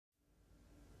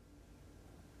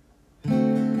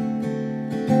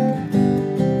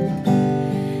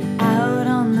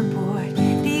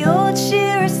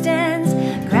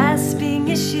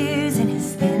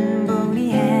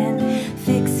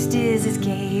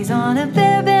he's on a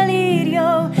bare-bellied,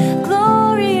 yo.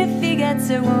 Glory if he gets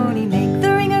her, won't he make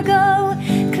the ringer go?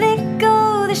 Click,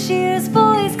 go the shears,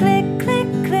 boys, click, click,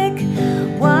 click.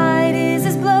 Wide is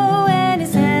his blow and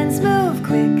his hands move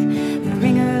quick. The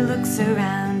ringer looks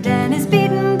around and is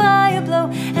beaten by a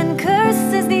blow, and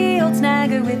curses the old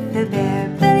snagger with the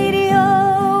bare-bellied,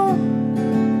 yo.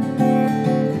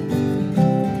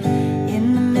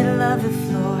 In the middle of the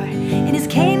floor, in his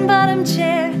cane-bottom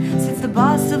chair, sits the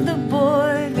boss of the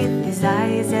board with his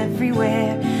eyes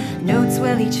everywhere. Notes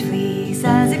well each fleece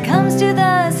as it comes to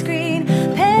the screen,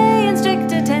 paying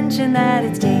strict attention that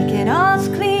it's taken off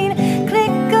clean.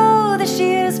 Click, go the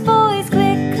shears, boys,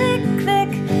 click, click, click.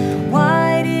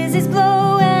 Wide is his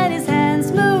blow and his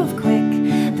hands move quick.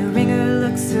 The ringer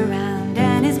looks around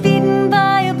and is beaten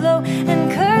by a blow,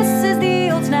 and curses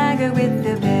the old snagger with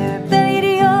the bare-bellied,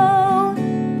 yo.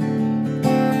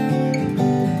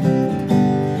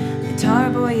 The tar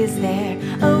boy is there,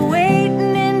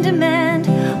 awaiting in demand,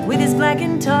 with his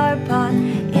blackened tar pot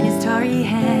in his tarry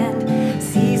hand.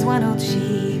 Sees one old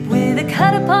sheep with a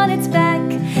cut upon its back.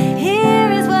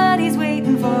 Here is what he's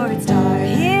waiting for, it's tar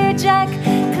here, Jack.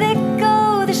 Click,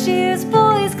 go the shears,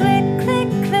 boys, click, click,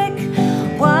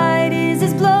 click. Wide is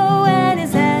his blow and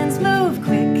his hands move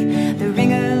quick. The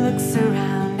ringer looks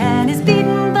around and is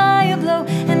beaten by a blow,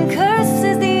 and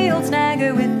curses the old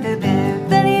snagger with the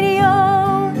bare-bellied,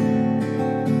 yo.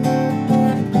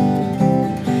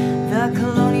 The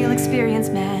colonial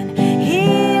experienced man,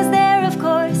 he is there of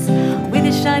course, with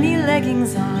his shiny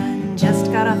leggings on,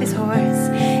 just got off his horse.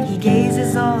 He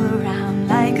gazes all around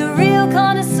like a real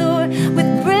connoisseur,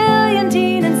 with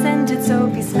brilliantine and scented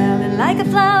soap, he's smelling like a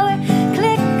flower.